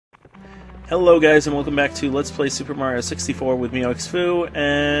Hello guys and welcome back to Let's Play Super Mario 64 with me, Fu,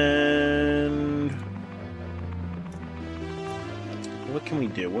 and... What can we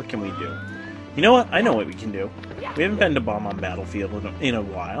do? You know what? I know what we can do. We haven't been to Bomb-omb Battlefield in a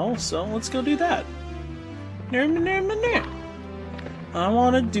while, so let's go do that. I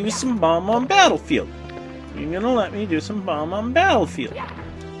want to do some Bomb-omb Battlefield. You're gonna let me do some Bomb-omb Battlefield.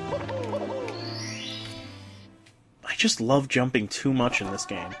 I just love jumping too much in this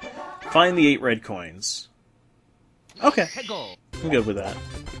game. Find the 8 red coins. Okay. I'm good with that.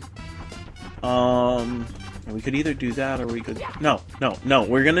 We could either do that or we could... No.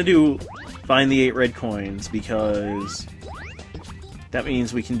 We're gonna do find the 8 red coins because that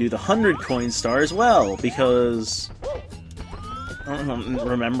means we can do the 100 coin star as well because I don't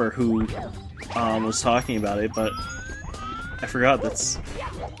remember who was talking about it, but I forgot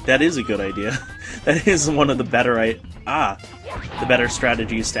that is a good idea. That is one of the better the better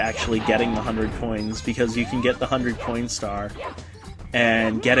strategies to actually getting the 100 coins, because you can get the 100 coin star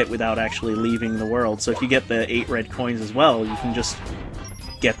and get it without actually leaving the world. So if you get the 8 red coins as well, you can just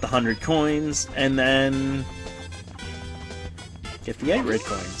get the 100 coins and then get the 8 red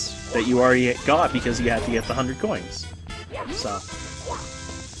coins that you already got because you had to get the 100 coins. So,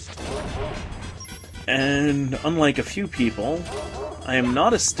 and unlike a few people, I am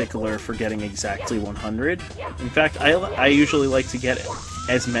not a stickler for getting exactly 100. In fact, I usually like to get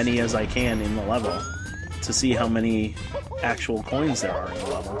as many as I can in the level to see how many actual coins there are in the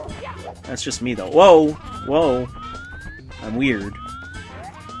level. That's just me, though. Whoa! I'm weird.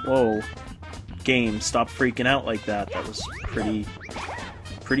 Whoa. Game, stop freaking out like that. That was pretty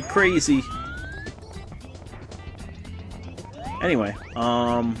crazy. Anyway, what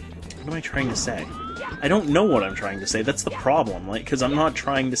am I trying to say? I don't know what I'm trying to say. That's the problem, like, because I'm not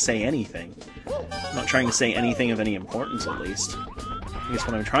trying to say anything. I'm not trying to say anything of any importance, at least. I guess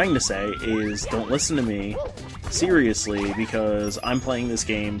what I'm trying to say is don't listen to me seriously, because I'm playing this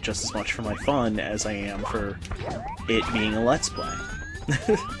game just as much for my fun as I am for it being a Let's Play.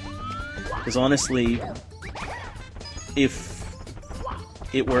 Because honestly, if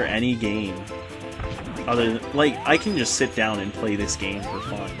it were any game other than, like, I can just sit down and play this game for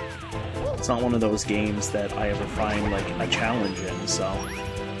fun. It's not one of those games that I ever find, like, a challenge in, so...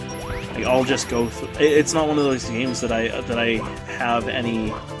 Like, I'll just go through... It's not one of those games that I have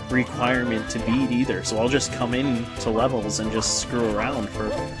any requirement to beat, either, so I'll just come in to levels and just screw around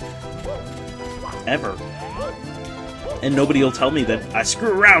for... ever. And nobody will tell me that I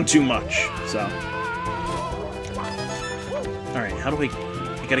screw around too much, so... Alright, how do I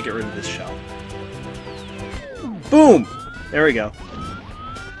gotta get rid of this shell. Boom! There we go.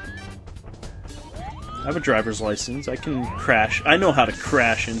 I have a driver's license. I can crash. I know how to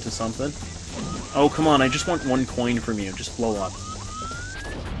crash into something. Oh, come on. I just want 1 coin from you. Just blow up.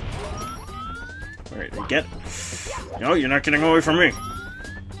 Alright, get... No, you're not getting away from me.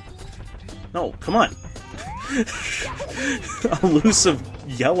 No, come on. Elusive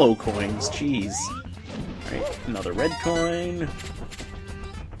yellow coins. Jeez. Alright, another red coin.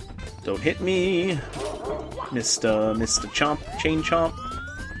 Don't hit me. Mr. Chain Chomp.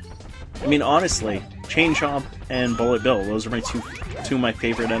 I mean, honestly, Chain Chomp and Bullet Bill, those are my two of my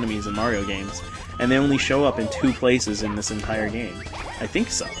favorite enemies in Mario games, and they only show up in 2 places in this entire game. I think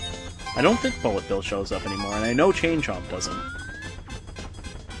so. I don't think Bullet Bill shows up anymore, and I know Chain Chomp doesn't.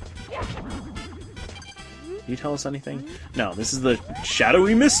 Can you tell us anything? No, this is the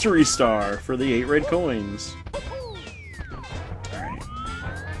Shadowy Mystery Star for the 8 red coins. Alright.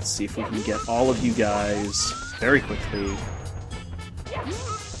 Let's see if we can get all of you guys very quickly.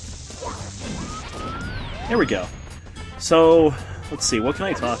 There we go. So, let's see, what can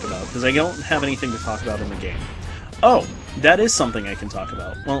I talk about? Because I don't have anything to talk about in the game. Oh, that is something I can talk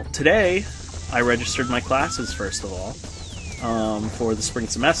about. Well, today, I registered my classes, first of all, for the spring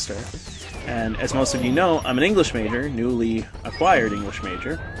semester. And as most of you know, I'm an English major, newly acquired English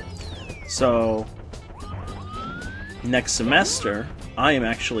major. So, next semester, I am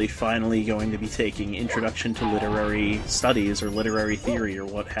actually finally going to be taking Introduction to Literary Studies, or Literary Theory, or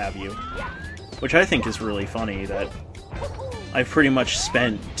what have you. Which I think is really funny, that I've pretty much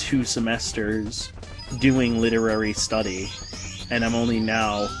spent 2 semesters doing literary study, and I'm only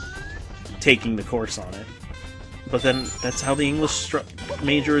now taking the course on it. But then, that's how the English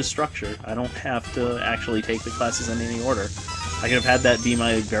major is structured. I don't have to actually take the classes in any order. I could have had that be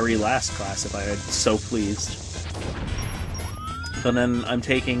my very last class if I had so pleased. But then I'm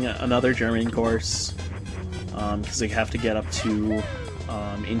taking another German course, because I have to get up to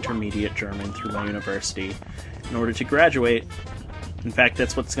intermediate German through my university in order to graduate. In fact,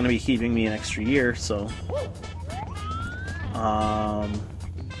 that's what's going to be keeping me an extra year, so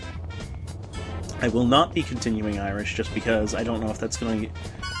I will not be continuing Irish just because I don't know if that's going to...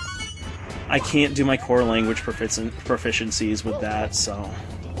 I can't do my core language proficiencies with that, so...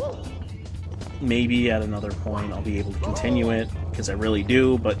 Maybe at another point I'll be able to continue it, because I really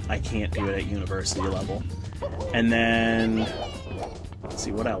do, but I can't do it at university level. And then... Let's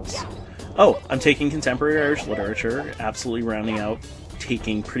see, what else? Oh, I'm taking Contemporary Irish Literature, absolutely rounding out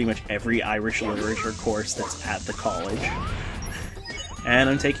taking pretty much every Irish literature course that's at the college. And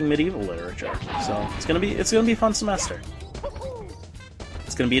I'm taking Medieval Literature, so it's gonna be a fun semester.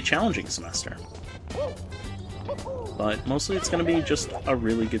 It's gonna be a challenging semester. But mostly it's gonna be just a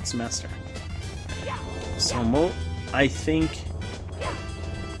really good semester. So I think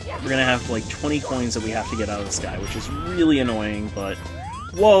we're gonna have like 20 coins that we have to get out of the sky, which is really annoying, but...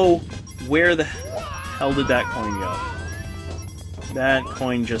 Whoa! Where the hell did that coin go? That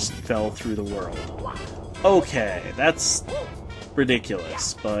coin just fell through the world. Okay, that's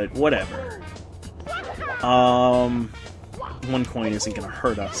ridiculous, but whatever. One coin isn't gonna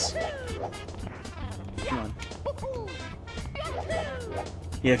hurt us. Come on.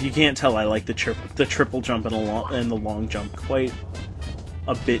 Yeah, if you can't tell, I like the triple jump and the long jump quite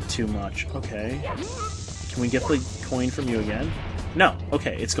a bit too much. Okay. Can we get the coin from you again? No.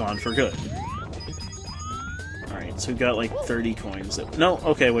 Okay, it's gone for good. Alright, so we've got like 30 coins. No,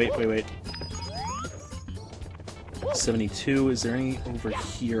 okay, wait. 72, is there any over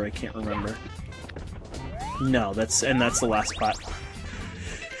here? I can't remember. No, that's the last spot.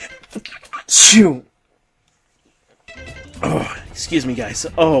 Shoot! Oh, excuse me, guys.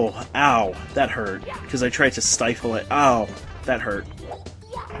 Oh, ow, that hurt. Because I tried to stifle it. Ow, that hurt.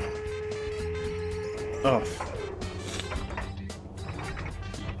 Oh.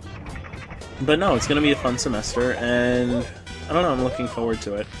 But no, it's going to be a fun semester, and I don't know, I'm looking forward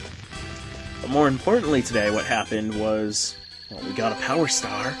to it. But more importantly today, what happened was, well, we got a Power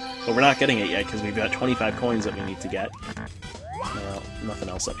Star, but we're not getting it yet because we've got 25 coins that we need to get. Nothing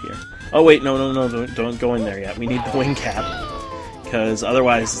else up here. Oh wait, no, don't go in there yet. We need the wing cap, because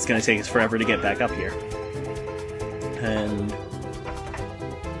otherwise it's going to take us forever to get back up here. And,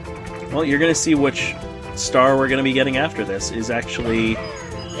 well, you're going to see which star we're going to be getting after this is actually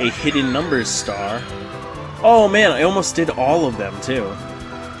a hidden numbers star. Oh man, I almost did all of them too.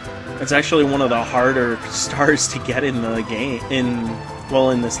 It's actually one of the harder stars to get in the game,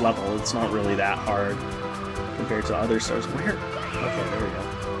 in this level. It's not really that hard compared to other stars. Where? Okay, there we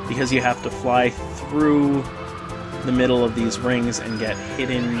go. Because you have to fly through the middle of these rings and get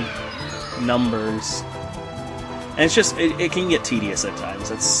hidden numbers. And it's just, it can get tedious at times.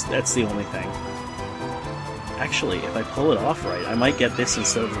 That's the only thing. Actually, if I pull it off right, I might get this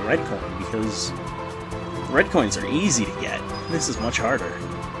instead of the red coin, because the red coins are easy to get. This is much harder.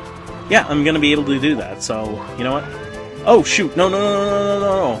 Yeah, I'm gonna be able to do that, so, you know what? Oh, shoot! No.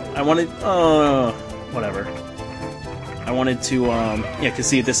 I wanted, whatever. I wanted to, yeah, because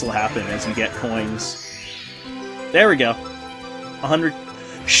see, this will happen as you get coins. There we go. 100...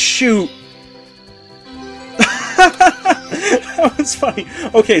 Shoot! That was funny.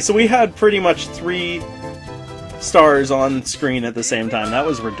 Okay, so we had pretty much 3 stars on screen at the same time. That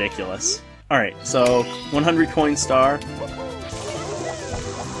was ridiculous. Alright, so 100 coin star.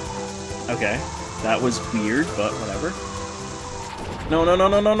 Okay, that was weird, but whatever. No.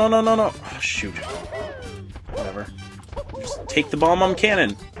 Oh, shoot. Whatever. Just take the bomb-omb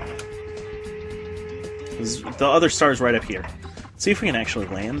cannon. The other star's right up here. Let's see if we can actually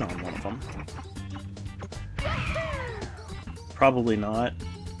land on one of them. Probably not.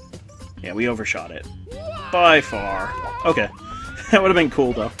 Yeah, we overshot it. By far. Okay. That would have been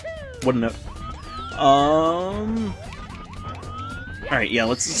cool, though. Wouldn't it? Alright, yeah,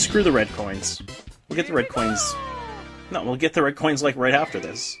 let's screw the red coins. We'll get the red coins... No, we'll get the red coins, like, right after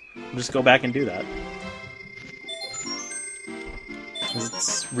this. We'll just go back and do that.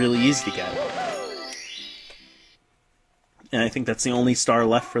 It's really easy to get. And I think that's the only star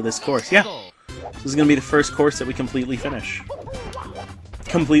left for this course. Yeah! This is gonna be the first course that we completely finish.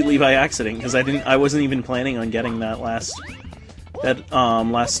 Completely by accident, because I wasn't even planning on getting that last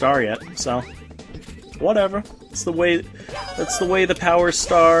star yet, so whatever. That's the way the Power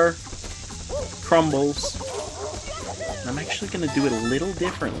Star crumbles. And I'm actually gonna do it a little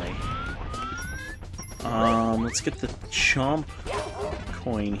differently. Let's get the Chomp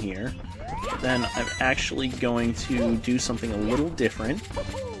coin here. Then I'm actually going to do something a little different.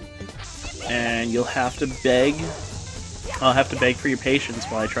 And you'll have to beg... I'll have to beg for your patience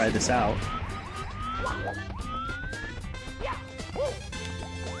while I try this out.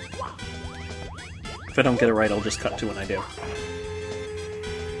 If I don't get it right, I'll just cut to when I do.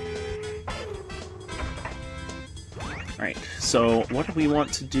 Alright, so what we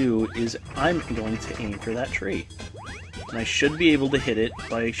want to do is I'm going to aim for that tree. And I should be able to hit it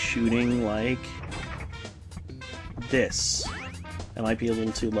by shooting like this. That might be a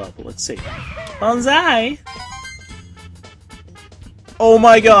little too low, but let's see. Bullseye! Oh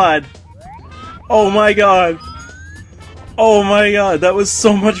my god! Oh my god! Oh my god, that was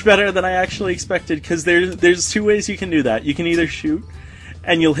so much better than I actually expected, because there's two ways you can do that. You can either shoot,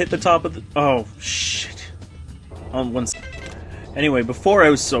 and you'll hit the top of the... Oh, shit. On one side. Anyway, before I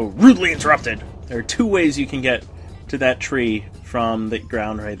was so rudely interrupted, there are two ways you can get to that tree from the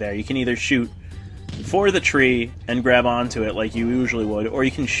ground right there. You can either shoot for the tree and grab onto it like you usually would, or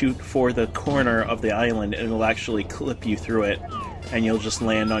you can shoot for the corner of the island and it'll actually clip you through it, and you'll just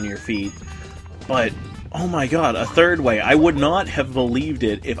land on your feet. But, oh my god, a third way. I would not have believed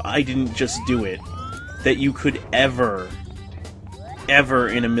it if I didn't just do it, that you could ever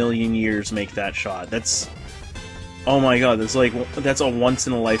in a million years make that shot. That's... Oh my god, that's a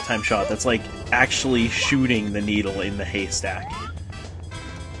once-in-a-lifetime shot. That's like actually shooting the needle in the haystack.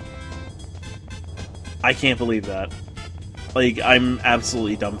 I can't believe that. Like, I'm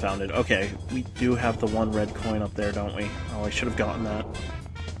absolutely dumbfounded. Okay, we do have the one red coin up there, don't we? Oh, I should have gotten that.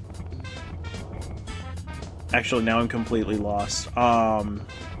 Actually, now I'm completely lost. No,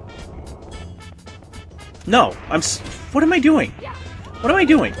 what am I doing? What am I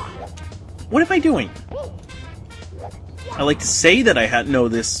doing? What am I doing? I like to say that I know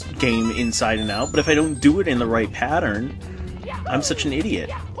this game inside and out, but if I don't do it in the right pattern, I'm such an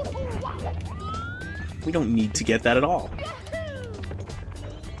idiot. We don't need to get that at all.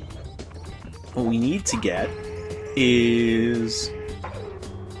 What we need to get is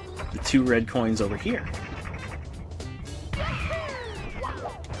the two red coins over here.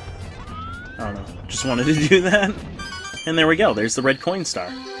 I don't know. Just wanted to do that. And there we go. There's the red coin star.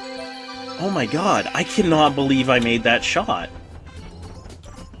 Oh my god. I cannot believe I made that shot.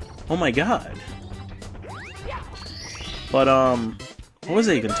 Oh my god. But, what was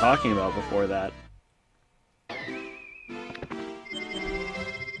I even talking about before that? I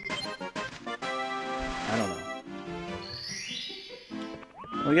don't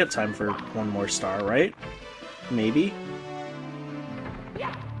know. We got time for one more star, right? Maybe?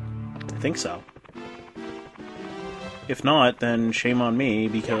 I think so. If not, then shame on me,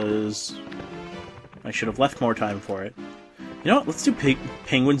 because I should have left more time for it. You know what? Let's do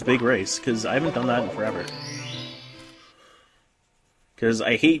Penguin's Big Race, because I haven't done that in forever. Because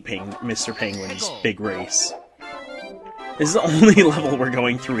I hate Mr. Penguin's Big Race. This is the only level we're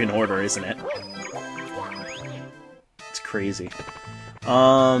going through in order, isn't it? It's crazy.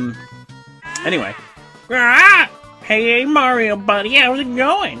 Anyway. Hey, Mario buddy, how's it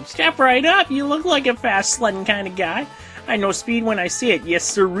going? Step right up, you look like a fast sledding kind of guy. I know speed when I see it. Yes,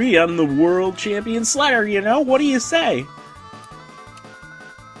 sirree, I'm the world champion sledder, you know? What do you say?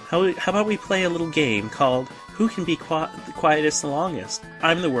 How about we play a little game called Who Can Be the Quietest the Longest?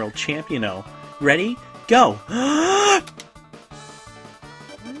 I'm the world champion, oh. Ready? Go!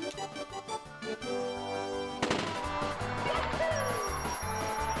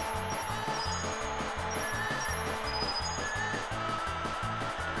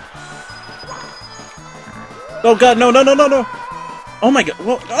 Oh god, no, no, no, no, no! Oh my god,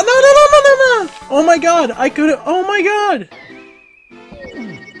 whoa, no, no, no, no, no, no! Oh my god, I could've, oh my god!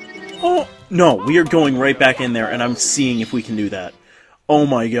 Oh, no, we are going right back in there, and I'm seeing if we can do that. Oh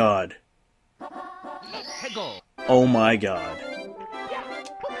my god. Oh my god.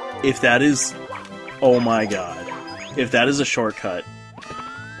 If that is, oh my god. If that is a shortcut.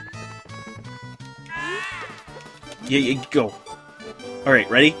 Yeah, go. Alright,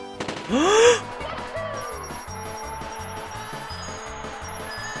 ready?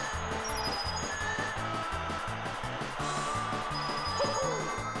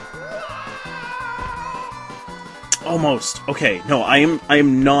 Almost. Okay, no, I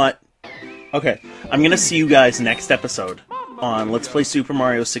am not... Okay, I'm gonna see you guys next episode on Let's Play Super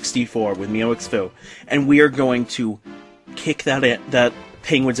Mario 64 with MeowXFoo, and we are going to kick that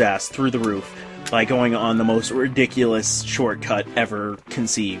penguin's ass through the roof by going on the most ridiculous shortcut ever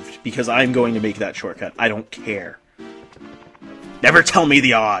conceived, because I'm going to make that shortcut. I don't care. Never tell me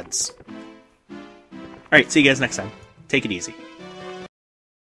the odds! Alright, see you guys next time. Take it easy.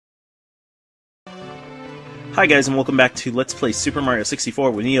 Hi guys, and welcome back to Let's Play Super Mario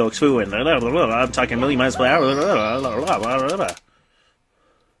 64 with MeowXFoo, and I'm talking a million miles per hour.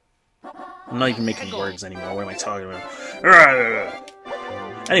 I'm not even making words anymore. What am I talking about?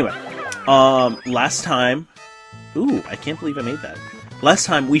 Anyway, last time... Ooh, I can't believe I made that. Last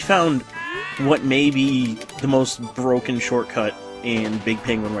time, we found what may be the most broken shortcut in Big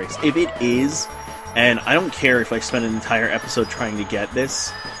Penguin Race. If it is, And I don't care if I spend an entire episode trying to get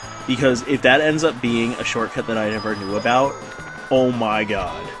this, because if that ends up being a shortcut that I never knew about, oh my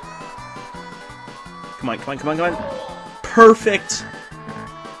god. Come on, come on, come on, come on. Perfect!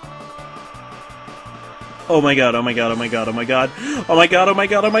 Oh my god, oh my god, oh my god, oh my god. Oh my god, oh my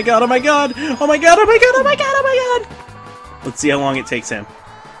god, oh my god, oh my god. Oh my god, oh my god, oh my god, oh my god. Let's see how long it takes him.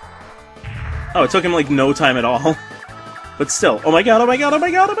 Oh, it took him like no time at all. But still, oh my god, oh my god, oh my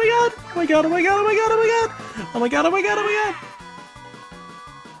god, oh my god. Oh my god, oh my god, oh my god, oh my god. Oh my god, oh my god, oh my god.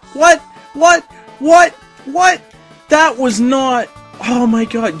 What? What? What? What? That was not... Oh my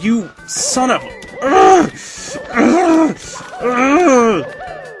god, you son of...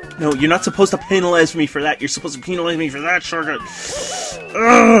 No, you're not supposed to penalize me for that. You're supposed to penalize me for that shortcut.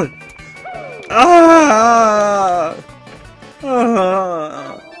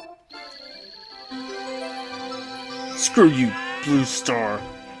 Screw you, Blue Star.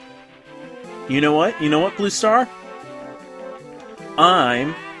 You know what? You know what, Blue Star?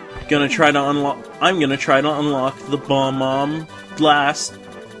 I'm gonna try to unlock the bomb-omb blast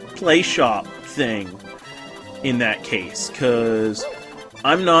play shop thing in that case, because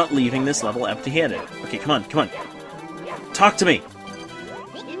I'm not leaving this level empty-handed. Okay, come on, come on. Talk to me!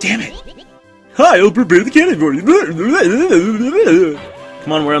 Damn it! Hi, I'll prepare the cannon for you!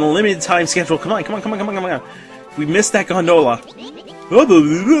 Come on, we're on a limited time schedule. Come on, come on, come on, come on, come on. If we miss that gondola... Hop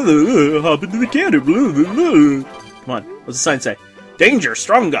into the cannon. Come on, what's the sign say? Danger,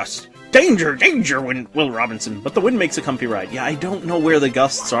 strong gusts! Danger, danger, Will Robinson. But the wind makes a comfy ride. Yeah, I don't know where the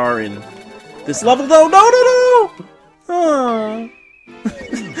gusts are in this level, though. No, no, no! Oh.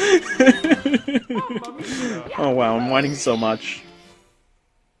 Oh wow, I'm whining so much.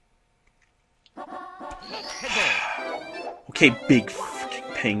 Okay, big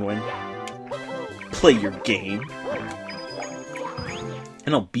fucking penguin. Play your game.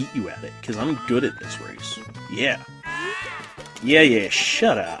 And I'll beat you at it, because I'm good at this race. Yeah. Yeah, yeah,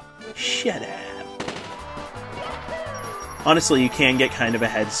 shut up. Shut up. Honestly, you can get kind of a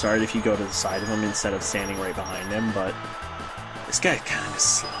head start if you go to the side of him instead of standing right behind him, but this guy's kind of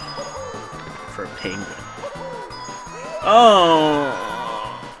slow for a penguin. Oh!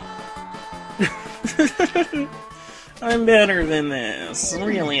 I'm better than this.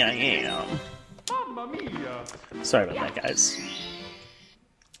 Really, I am. Sorry about that, guys.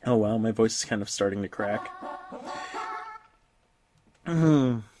 Oh wow, my voice is kind of starting to crack.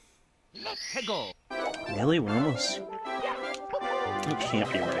 Really? We're almost... It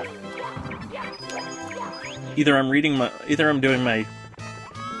can't be right. Either I'm doing my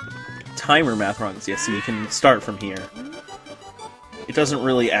timer math wrong. Yeah, so you can start from here. It doesn't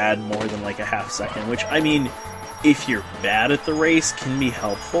really add more than like a half second, which, I mean, if you're bad at the race, can be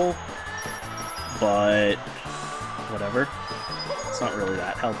helpful. But... whatever. It's not really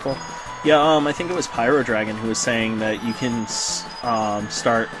that helpful. Yeah, I think it was Pyro Dragon who was saying that you can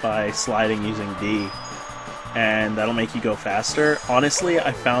start by sliding using D, and that'll make you go faster. Honestly,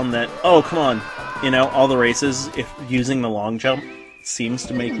 I found that... Oh, come on! You know, all the races, if using the long jump seems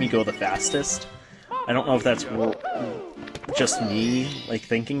to make me go the fastest. I don't know if that's just me, like,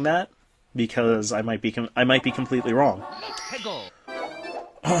 thinking that, because I might be completely wrong.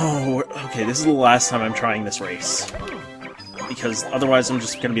 Oh, okay, this is the last time I'm trying this race. Because otherwise I'm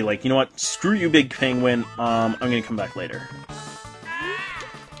just gonna be like, you know what, screw you, big penguin, I'm gonna come back later.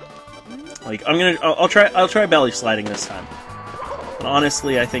 Like, I'll try belly sliding this time. But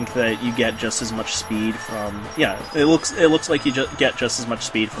honestly, I think that you get just as much speed from... Yeah, it looks like you get just as much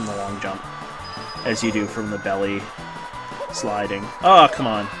speed from the long jump as you do from the belly sliding. Oh, come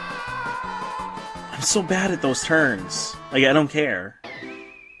on. I'm so bad at those turns. Like, I don't care.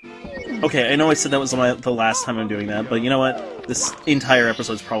 Okay, I know I said that was the last time I'm doing that, but you know what? This entire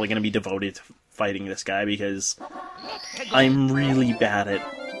episode is probably going to be devoted to fighting this guy, because I'm really bad at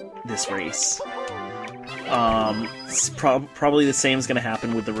this race. Probably the same is going to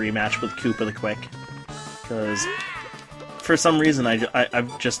happen with the rematch with Koopa the Quick, because for some reason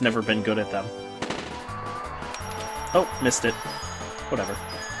I've just never been good at them. Oh, missed it. Whatever.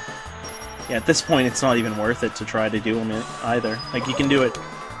 Yeah, at this point it's not even worth it to try to do him either. Like, you can do it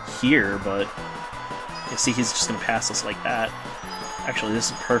here, but you see he's just gonna pass us like that. Actually,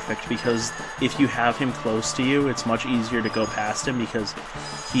 this is perfect, because if you have him close to you, it's much easier to go past him, because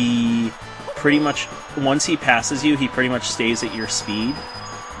he pretty much, once he passes you, he pretty much stays at your speed,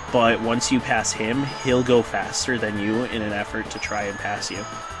 but once you pass him, he'll go faster than you in an effort to try and pass you.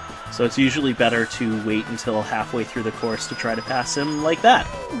 So it's usually better to wait until halfway through the course to try to pass him like that.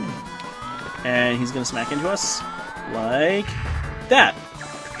 And he's gonna smack into us like that.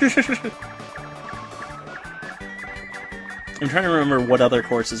 I'm trying to remember what other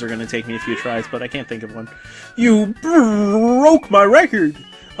courses are going to take me a few tries, but I can't think of one. You broke my record!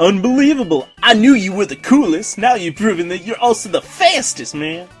 Unbelievable! I knew you were the coolest! Now you've proven that you're also the fastest,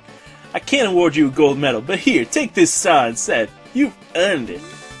 man! I can't award you a gold medal, but here, take this sign said, you've earned it.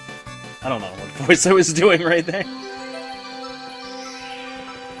 I don't know what voice I was doing right there.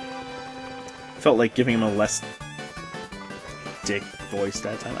 Felt like giving him a less dick voice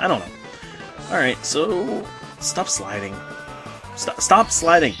that time. I don't know. Alright, so stop sliding. Stop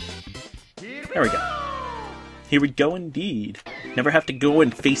sliding. There we go. Here we go indeed. Never have to go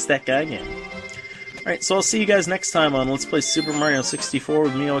and face that guy again. Alright, so I'll see you guys next time on Let's Play Super Mario 64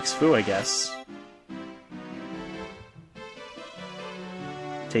 with MeoXFu, I guess.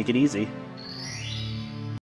 Take it easy.